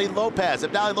Abdali Lopez.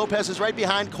 Abdali Lopez is right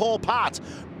behind Cole Potts.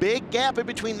 Big gap in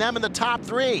between them and the top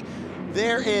 3.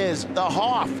 There is the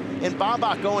Hoff and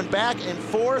Bumbach going back and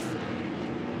forth.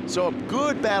 So a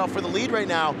good battle for the lead right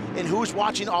now. And who's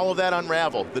watching all of that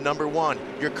unravel? The number 1,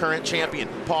 your current champion,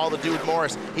 Paul the Dude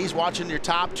Morris. He's watching your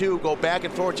top 2 go back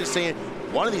and forth, just saying,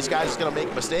 one of these guys is going to make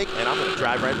a mistake, and I'm going to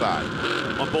drive right by.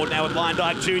 On board now with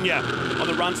Leyendyk Jr. on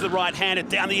the run to the right-handed,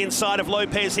 down the inside of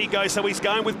Lopez he goes, so he's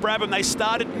going with Brabham. They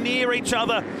started near each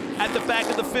other at the back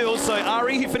of the field, so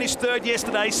Ari, who finished 3rd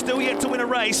yesterday, still yet to win a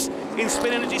race in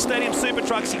Spin Energy Stadium Super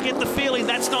Trucks. You get the feeling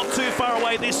that's not too far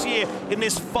away this year in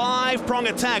this 5-prong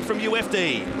attack from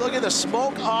UFD. Look at the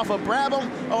smoke off of Brabham.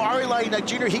 Oh, Ari Leyendyk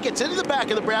Jr., he gets into the back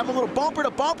of the Brabham, a little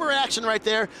bumper-to-bumper action right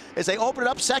there as they open it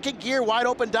up, 2nd gear, wide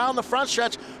open down the front stretch.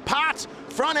 Potts,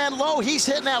 front end low, he's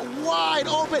hitting that wide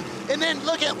open. And then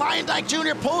look at Leyendyk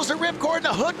Jr. pulls the ripcord and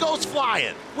the hood goes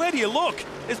flying. Where do you look?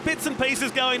 There's bits and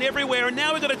pieces going everywhere, and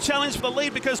now we've got a challenge for the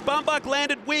lead because Bumbach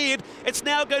landed weird. It's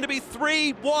now going to be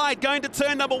 3 wide going to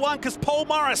turn number 1 because Paul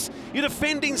Morris, your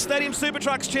defending Stadium Super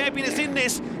Trucks champion, is in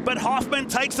this, but Hoffman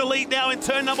takes the lead now in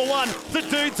turn number 1. The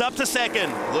dude's up to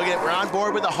 2nd. Look at, we're on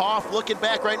board with the Hoff, looking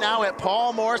back right now at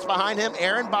Paul Morris behind him,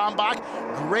 Aaron Bumbach.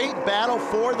 Great battle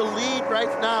for the lead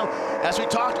right now. As we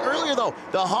talked earlier though,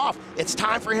 the Hoff, it's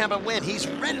time for him to win. He's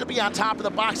ready to be on top of the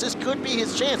box. This could be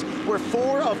his chance. We're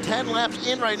 4 of 10 laps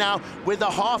in right now with the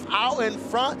Hoff out in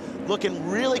front, looking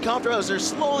really comfortable as they're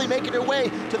slowly making their way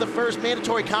to the first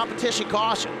mandatory competition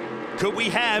caution. Could we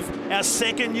have our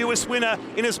 2nd newest winner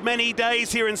in as many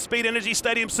days here in Speed Energy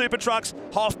Stadium Super Trucks?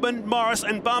 Hoffman, Morris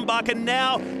and Bumbach, and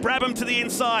now Brabham to the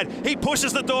inside. He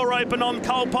pushes the door open on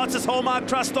Cole Potts' Hallmark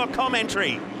Trust.com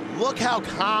entry. Look how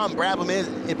calm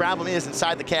Brabham is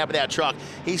inside the cab of that truck.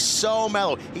 He's so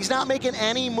mellow. He's not making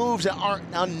any moves that aren't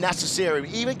unnecessary.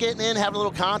 Even getting in, having a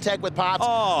little contact with Potts.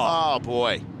 Oh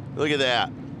boy, look at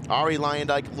that. Ari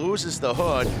Leyendijk loses the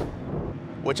hood,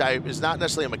 which is not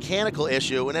necessarily a mechanical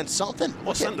issue, and then something.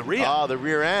 What's on the rear? Oh, the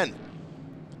rear end.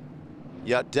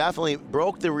 Yeah, definitely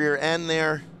broke the rear end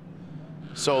there.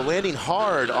 So landing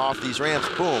hard off these ramps,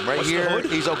 boom, right here,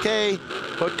 he's okay.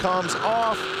 Hood comes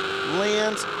off,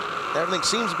 lands, everything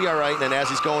seems to be all right, and then as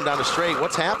he's going down the straight,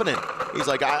 what's happening? He's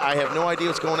like, I have no idea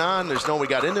what's going on. There's no one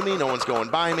got into me, no one's going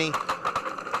by me.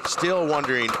 Still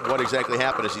wondering what exactly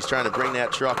happened as he's trying to bring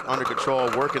that truck under control,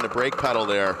 working the brake pedal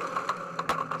there.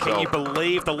 Can you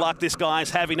believe the luck this guy's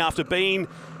having after being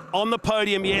on the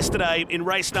podium yesterday in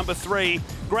race number 3.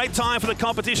 Great time for the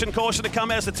competition caution to come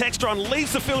as the Textron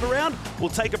leads the field around. We'll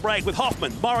take a break with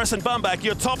Hoffman, Morris and Bumbach,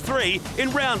 your top 3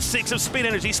 in round 6 of Speed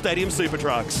Energy Stadium Super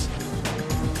Trucks.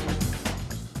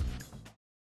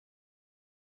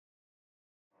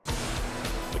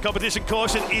 Competition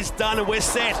caution is done and we're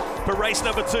set for race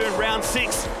number 2 in round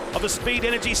 6 of the Speed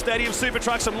Energy Stadium Super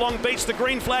Trucks from Long Beach. The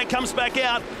green flag comes back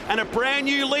out and a brand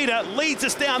new leader leads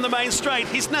us down the main straight.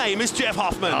 His name is Jeff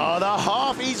Hoffman. Oh, the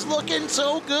Hoff, he's looking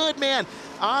so good, man.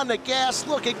 On the gas,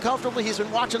 looking comfortable. He's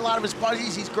been watching a lot of his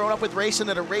buddies. He's grown up with racing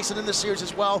and are racing in the series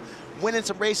as well, winning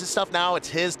some racing stuff. Now it's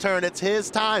his turn, it's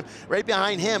his time. Right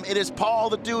behind him, it is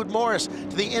Paul the Dude Morris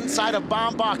to the inside of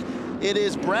Bombach. It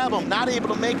is Brabham, not able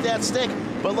to make that stick.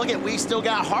 But look at, we still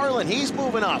got Harlan, he's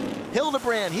moving up.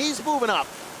 Hildebrand, he's moving up.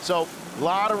 So a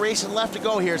lot of racing left to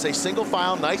go here. It's a single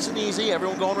file, nice and easy.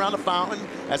 Everyone going around the fountain.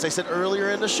 As I said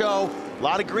earlier in the show, a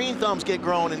lot of green thumbs get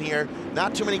growing in here.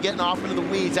 Not too many getting off into the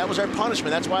weeds. That was our punishment.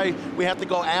 That's why we have to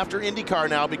go after IndyCar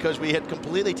now, because we had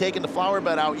completely taken the flower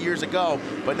bed out years ago.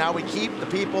 But now we keep the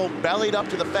people bellied up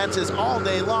to the fences all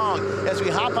day long as we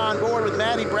hop on board with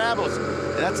Matty Brabos.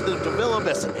 And that's the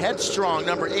DeVillibus Headstrong,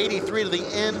 number 83, to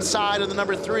the inside of the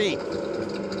number 3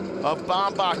 of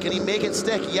Bombach. Can he make it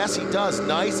stick? Yes, he does.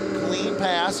 Nice, clean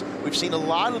pass. We've seen a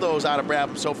lot of those out of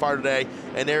Brabham so far today.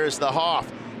 And there is the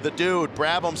Hoff, the Dude.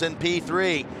 Brabham's in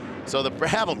P3. So the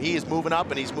Brabham, he is moving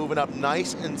up, and he's moving up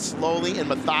nice and slowly and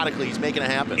methodically. He's making it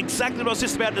happen. Exactly what I was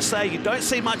just about to say. You don't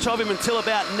see much of him until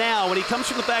about now. When he comes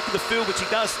from the back of the field, which he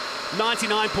does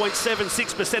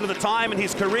 99.76% of the time in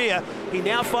his career, he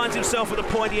now finds himself at the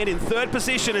pointy end in 3rd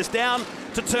position. As down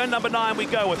to turn number 9 we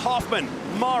go with Hoffman,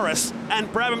 Morris, and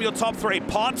Brabham, your top 3.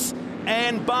 Potts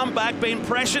and Bumbach being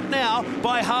pressured now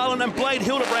by Harlan and Blade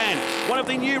Hildebrand. One of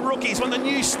the new rookies, one of the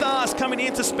new stars coming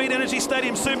into Speed Energy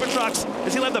Stadium Super Trucks,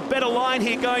 as he'll have the better line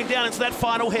here going down into that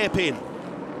final hairpin.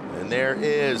 And there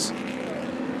is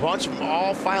a bunch of them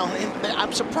all filing in.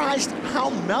 I'm surprised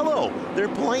how mellow they're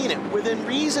playing it within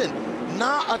reason.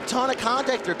 Not a ton of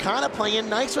contact. They're kind of playing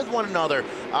nice with one another.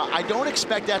 I don't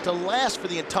expect that to last for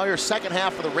the entire second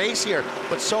half of the race here,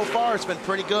 but so far it's been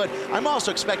pretty good. I'm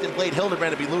also expecting Blade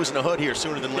Hildebrand to be losing a hood here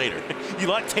sooner than later. You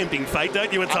like tempting fate,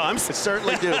 don't you, at times? I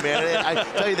certainly do, man. I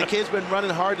tell you, the kid's been running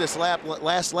hard this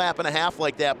last lap and a half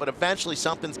like that, but eventually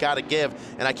something's got to give,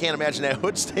 and I can't imagine that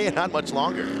hood staying on much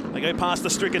longer. They go past the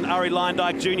stricken Ari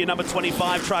Leyendijk Jr. number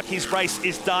 25 truck. His race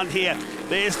is done here.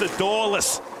 There's the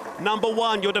doorless number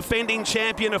 1, your defending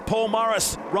champion of Paul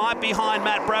Morris, right behind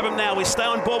Matt Brabham now. We stay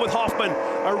on board with Hoffman,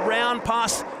 around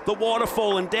past the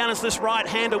waterfall, and down as this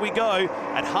right-hander we go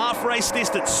at half race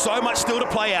distance. So much still to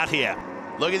play out here.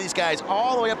 Look at these guys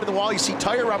all the way up in the wall. You see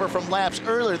tire rubber from laps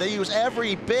earlier. They use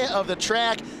every bit of the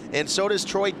track, and so does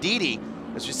Troy Deedy.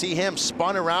 As you see him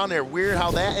spun around there. Weird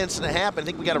how that incident happened. I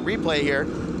think we got a replay here.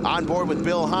 On board with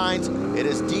Bill Hines. It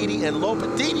is Deedy and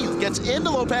Lopez. Deedy gets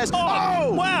into Lopez.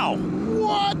 Oh, wow.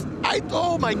 What?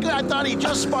 Oh my God, I thought he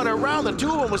just spun around. The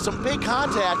two of them with some big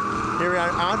contact. Here we are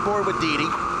on board with Deedy.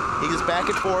 He gets back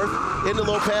and forth into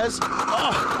Lopez.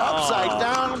 Upside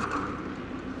down.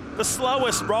 The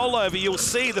slowest rollover you'll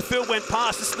see. The field went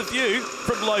past. This is the view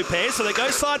from Lopez. So they go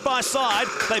side by side.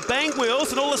 They bang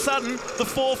wheels, and all of a sudden, the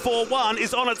 441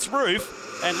 is on its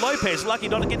roof. And Lopez lucky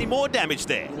not to get any more damage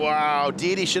there. Wow,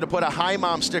 Deedy should have put a Hi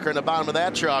Mom sticker in the bottom of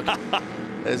that truck.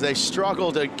 As they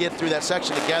struggle to get through that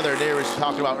section together. They were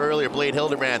talking about earlier, Blade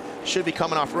Hildebrand should be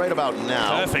coming off right about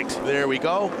now. Perfect. There we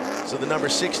go. So the number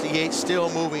 68 still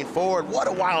moving forward. What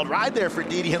a wild ride there for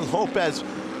Deedy and Lopez.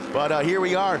 But here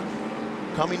we are,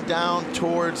 coming down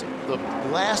towards the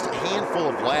last handful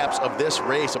of laps of this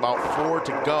race, about 4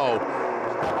 to go.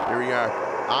 Here we are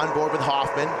on board with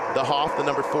Hoffman, the Hoff, the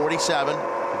number 47.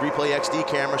 Replay XD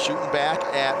camera shooting back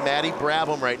at Matty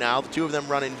Brabham right now. The two of them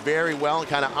running very well and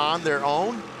kind of on their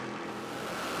own.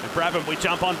 And Brabham, we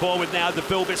jump on board with now the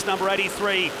Bilbis number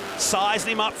 83. Sized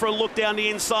him up for a look down the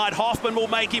inside. Hoffman will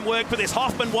make him work for this.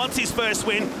 Hoffman wants his first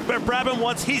win, but Brabham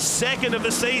wants his second of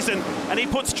the season, and he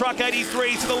puts truck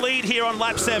 83 to the lead here on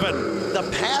lap 7. The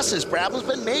passes Brabham's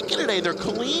been making today, they're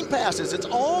clean passes. It's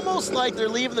almost like they're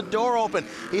leaving the door open.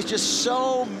 He's just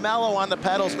so mellow on the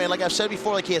pedals, man. Like I've said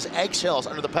before, like he has eggshells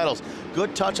under the pedals.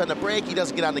 Good touch on the brake. He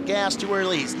doesn't get on the gas too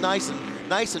early. He's nice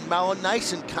and mellow,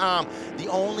 nice and calm. The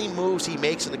only moves he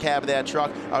makes in the cab of that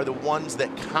truck are the ones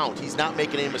that count. He's not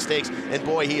making any mistakes, and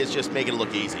boy, he is just making it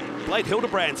look easy. Blade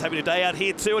Hildebrand's having a day out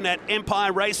here too, and that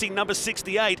Empire Racing number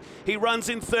 68. He runs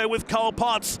in third with Cole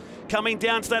Potts. Coming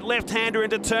down to that left-hander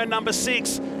into turn number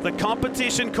 6. The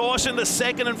competition caution, the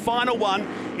second and final one,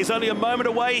 is only a moment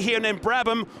away here, and then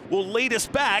Brabham will lead us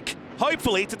back,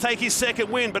 hopefully, to take his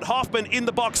second win, but Hoffman in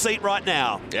the box seat right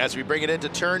now. As we bring it into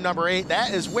turn number 8,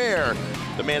 that is where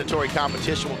the mandatory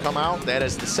competition will come out. That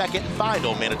is the second and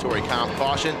final mandatory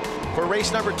caution for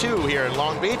race number 2 here in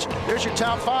Long Beach. There's your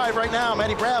top 5 right now.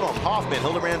 Matty Brabham, Hoffman,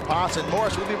 Hildebrand, Potts, and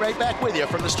Morris. We'll be right back with you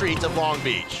from the streets of Long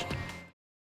Beach.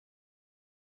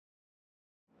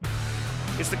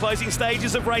 It's the closing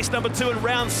stages of race number 2 and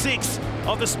round 6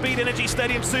 of the Speed Energy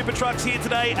Stadium Super Trucks here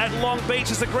today at Long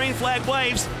Beach as the green flag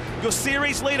waves. Your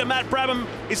series leader, Matt Brabham,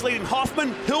 is leading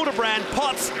Hoffman, Hildebrand,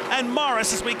 Potts, and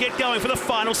Morris as we get going for the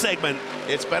final segment.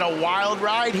 It's been a wild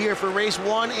ride here for race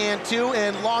 1 and 2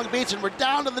 in Long Beach, and we're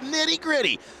down to the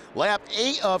nitty-gritty. Lap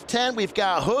 8 of 10, we've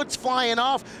got hoods flying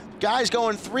off, guys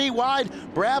going 3 wide.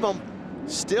 Brabham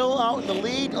still out in the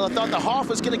lead. I thought the Hoff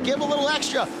was going to give a little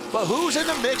extra, but who's in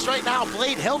the mix right now?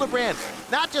 Blade Hildebrand,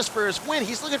 not just for his win,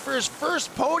 he's looking for his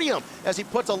first podium as he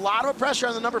puts a lot of pressure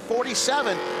on the number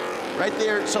 47 right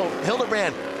there. So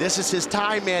Hildebrand, this is his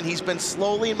time, man. He's been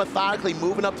slowly and methodically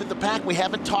moving up through the pack. We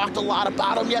haven't talked a lot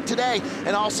about him yet today,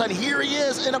 and all of a sudden here he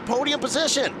is in a podium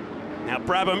position. Now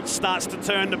Brabham starts to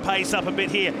turn the pace up a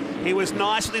bit here. He was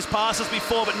nice with his passes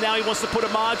before, but now he wants to put a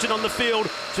margin on the field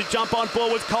to jump on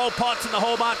board with Cole Potts in the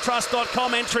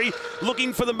HallmarkTrust.com entry,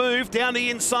 looking for the move down the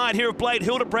inside here of Blade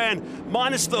Hildebrand,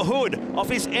 minus the hood off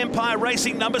his Empire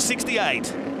Racing number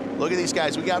 68. Look at these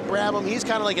guys. We got Brabham. He's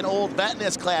kind of like an old vet in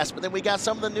this class, but then we got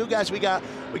some of the new guys. We got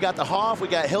the Hoff, we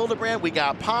got Hildebrand, we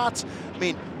got Potts. I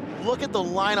mean, look at the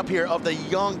lineup here of the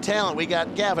young talent. We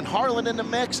got Gavin Harlan in the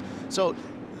mix. So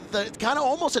the kind of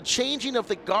almost a changing of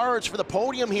the guards for the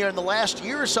podium here in the last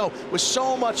year or so with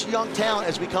so much young talent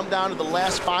as we come down to the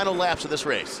last final laps of this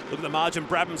race. Look at the margin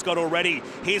Brabham's got already.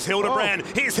 Here's Hildebrand.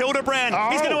 Here's Hildebrand.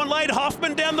 He's going to unload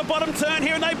Hoffman down the bottom turn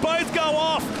here, and they both go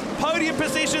off. Podium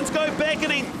positions go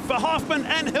beckoning for Hoffman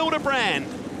and Hildebrand.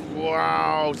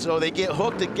 Wow, so they get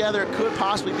hooked together. It could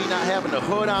possibly be not having the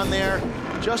hood on there.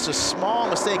 Just a small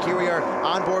mistake. Here we are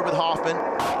on board with Hoffman.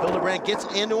 Hildebrand gets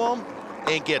into him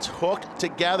and gets hooked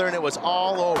together, and it was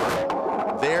all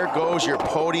over. There goes your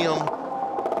podium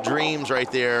dreams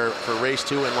right there for race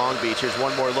 2 in Long Beach. Here's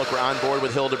one more look. We're on board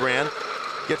with Hildebrand.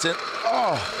 Gets it.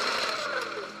 Oh.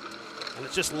 And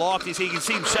it's just locked. You can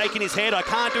see him shaking his head. I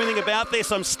can't do anything about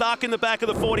this. I'm stuck in the back of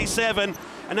the 47,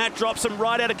 and that drops him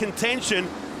right out of contention,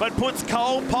 but puts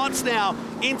Cole Potts now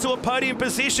into a podium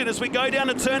position as we go down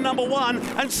to turn number 1,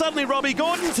 and suddenly Robbie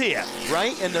Gordon's here.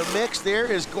 Right in the mix there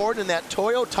is Gordon, that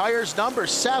Toyo Tires number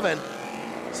 7.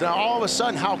 So now all of a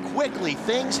sudden how quickly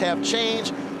things have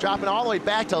changed. Dropping all the way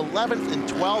back to 11th and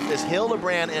 12th is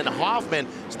Hildebrand and Hoffman.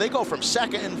 So they go from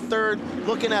 2nd and 3rd,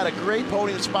 looking at a great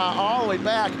podium spot all the way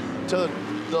back to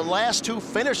the last 2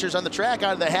 finishers on the track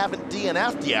out of that haven't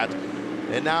DNF'd yet.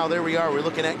 And now there we are, we're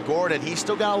looking at Gordon. He's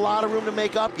still got a lot of room to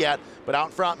make up yet, but out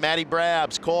in front, Matty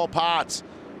Brabs, Cole Potts,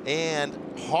 and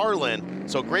Harlan.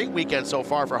 So great weekend so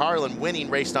far for Harlan, winning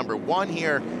race number 1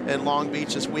 here in Long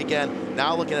Beach this weekend.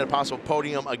 Now looking at a possible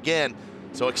podium again.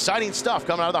 So exciting stuff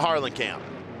coming out of the Harlan camp.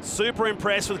 Super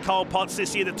impressed with Cole Potts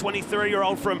this year, the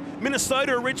 23-year-old from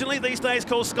Minnesota originally, these days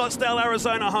called Scottsdale,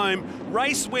 Arizona home.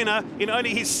 Race winner in only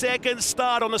his 2nd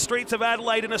start on the streets of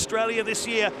Adelaide in Australia this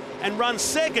year, and runs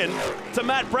 2nd to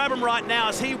Matt Brabham right now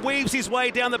as he weaves his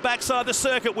way down the backside of the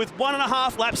circuit with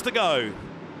 1.5 laps to go.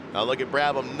 Now look at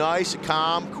Brabham, nice,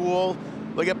 calm, cool.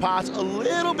 Look at Potts, a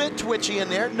little bit twitchy in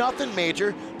there, nothing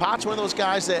major. Potts, one of those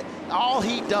guys that all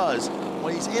he does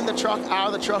when he's in the truck, out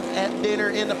of the truck, at dinner,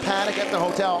 in the paddock, at the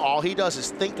hotel, all he does is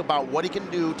think about what he can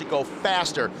do to go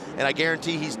faster. And I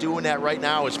guarantee he's doing that right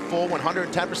now. His full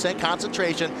 110%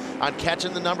 concentration on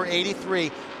catching the number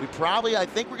 83. I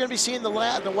think we're going to be seeing the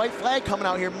white flag coming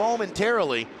out here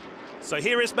momentarily. So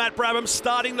here is Matt Brabham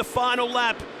starting the final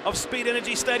lap of Speed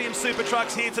Energy Stadium Super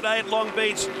Trucks here today at Long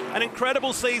Beach. An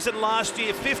incredible season last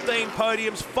year, 15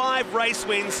 podiums, 5 race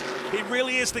wins, He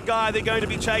really is the guy they're going to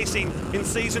be chasing in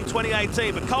season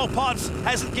 2018. But Cole Potts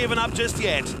hasn't given up just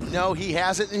yet. No, he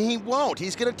hasn't, and he won't.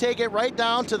 He's going to take it right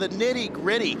down to the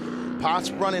nitty-gritty.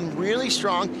 Potts running really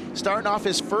strong, starting off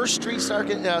his first street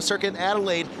circuit in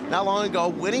Adelaide not long ago,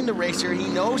 winning the race here. He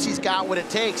knows he's got what it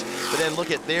takes, but then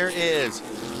look at, there is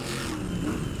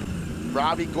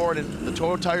Robbie Gordon, the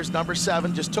Toyo Tires number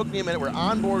 7. Just took me a minute. We're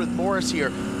on board with Morris here.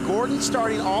 Gordon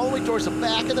starting all the way towards the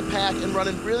back of the pack and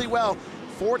running really well.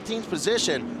 14th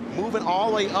position, moving all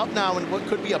the way up now in what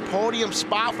could be a podium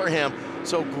spot for him.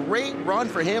 So great run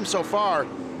for him so far.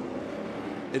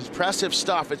 Impressive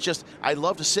stuff. It's just, I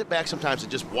love to sit back sometimes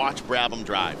and just watch Brabham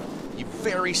drive. You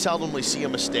very seldomly see a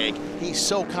mistake. He's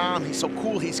so calm, he's so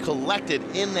cool, he's collected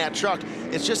in that truck.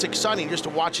 It's just exciting just to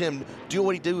watch him do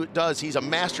what he does. He's a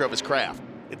master of his craft.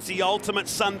 It's the ultimate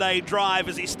Sunday drive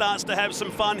as he starts to have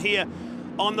some fun here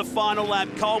on the final lap.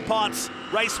 Cole Potts,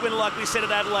 race winner like we said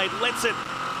at Adelaide, lets it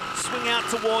swing out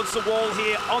towards the wall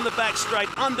here on the back straight,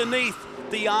 underneath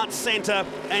the Arts Centre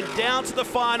and down to the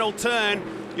final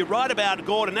turn. You're right about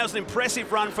Gordon. That was an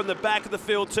impressive run from the back of the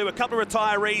field too. A couple of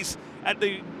retirees at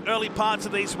the early parts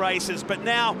of these races, but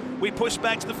now we push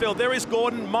back to the field. There is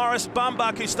Gordon, Morris,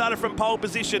 Bumbuck, who started from pole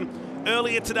position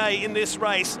earlier today in this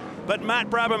race. But Matt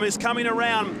Brabham is coming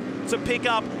around to pick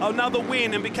up another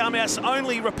win and become our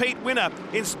only repeat winner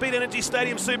in Speed Energy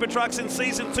Stadium Super Trucks in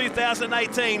season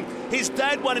 2018. His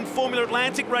dad won in Formula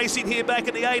Atlantic racing here back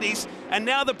in the 80s, and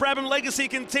now the Brabham legacy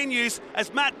continues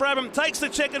as Matt Brabham takes the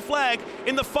checkered flag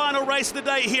in the final race of the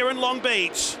day here in Long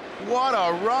Beach. What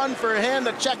a run for him.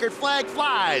 The checkered flag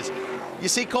flies. You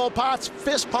see Cole Potts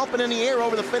fist pumping in the air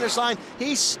over the finish line.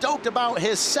 He's stoked about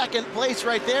his second place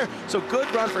right there. So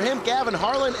good run for him. Gavin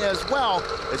Harlan as well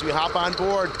as we hop on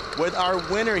board with our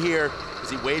winner here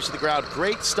as he waves to the crowd.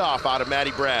 Great stuff out of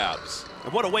Matty Brabs.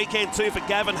 And what a weekend too for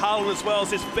Gavin Harlan as well as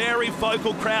this very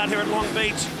vocal crowd here at Long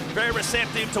Beach. Very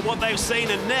receptive to what they've seen,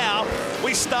 and now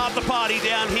we start the party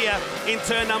down here in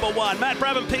turn number 1. Matt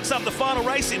Brabham picks up the final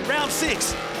race in round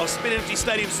 6 of Speed Energy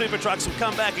Stadium Super Trucks. We'll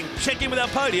come back and check in with our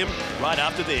podium right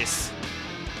after this.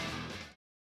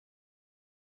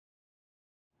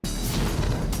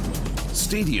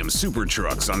 Stadium Super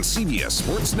Trucks on CBS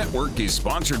Sports Network is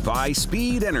sponsored by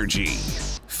Speed Energy.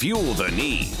 Fuel the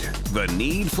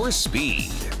need for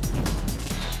speed.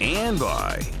 And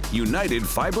by United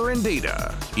Fiber and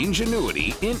Data,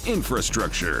 ingenuity in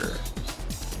infrastructure.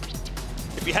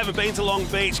 If you haven't been to Long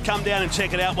Beach, come down and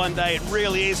check it out one day. It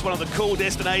really is one of the cool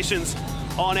destinations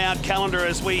on our calendar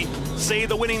as we see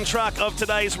the winning truck of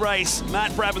today's race.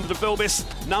 Matt Brabham, the Bilbis,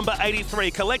 number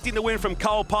 83, collecting the win from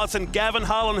Cole Potts and Gavin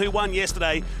Harlan, who won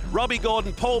yesterday. Robbie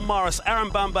Gordon, Paul Morris, Aaron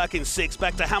Bumbuck in 6,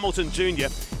 back to Hamilton Jr.,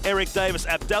 Eric Davis,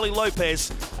 Abdali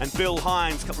Lopez, and Bill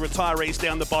Hines, couple of retirees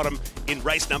down the bottom in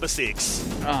race number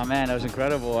 6. Oh man, that was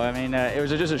incredible. I mean, it was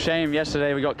just a shame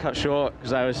yesterday we got cut short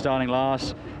because I was starting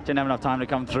last. Didn't have enough time to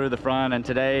come through the front, and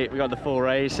today we got the full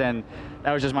race, and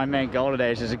that was just my main goal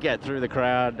today, is just to get through the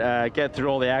crowd, get through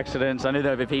all the accidents. I knew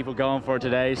there would be people going for it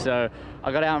today, so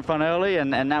I got out in front early,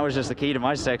 and that was just the key to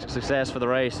my success for the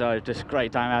race. So just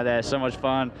great time out there, so much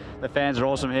fun. The fans are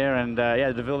awesome here, and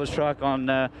yeah, the Villas truck on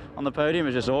the podium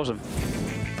is just awesome.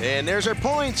 And there's our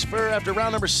points for after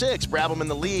round number 6. Brabham in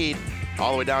the lead,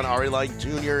 all the way down to Ari Light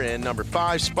Jr. in number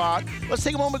 5 spot. Let's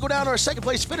take a moment and go down to our second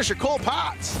place finisher, Cole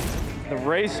Potts. The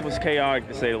race was chaotic,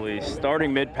 to say the least.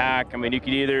 Starting mid-pack, I mean, you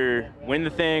could either win the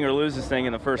thing or lose this thing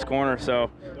in the first corner, so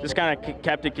just kind of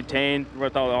kept it contained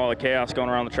with all the chaos going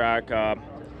around the track.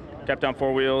 Kept on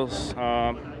 4 wheels,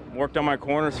 worked on my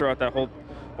corners throughout that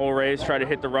whole race, tried to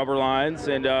hit the rubber lines,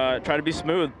 and try to be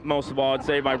smooth most of all and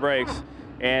save my brakes.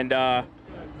 And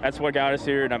that's what got us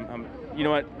here, and I'm you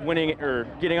know what, winning or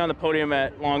getting on the podium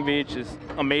at Long Beach is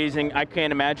amazing. I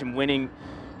can't imagine winning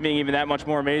being even that much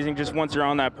more amazing. Just once you're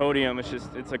on that podium,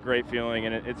 it's a great feeling,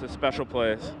 and it's a special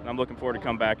place. And I'm looking forward to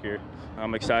come back here.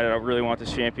 I'm excited. I really want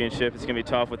this championship. It's going to be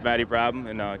tough with Matty Brabham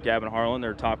and Gavin Harlan.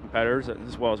 They're top competitors,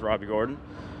 as well as Robbie Gordon.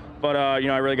 But you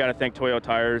know, I really got to thank Toyo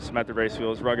Tires, Method Race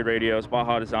Wheels, Rugged Radios,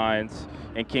 Baja Designs,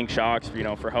 and King Shocks,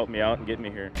 for helping me out and getting me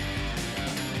here.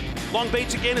 Long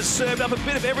Beach again has served up a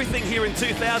bit of everything here in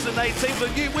 2018 with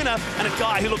a new winner and a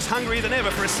guy who looks hungrier than ever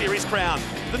for a series crown.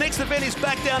 The next event is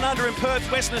back down under in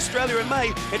Perth, Western Australia in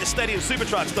May. Head to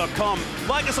StadiumSuperTrucks.com.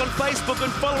 Like us on Facebook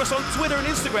and follow us on Twitter and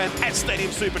Instagram at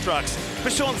Stadium Supertrucks. For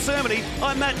Sean Cermony,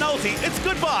 I'm Matt Nolte. It's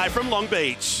goodbye from Long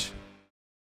Beach.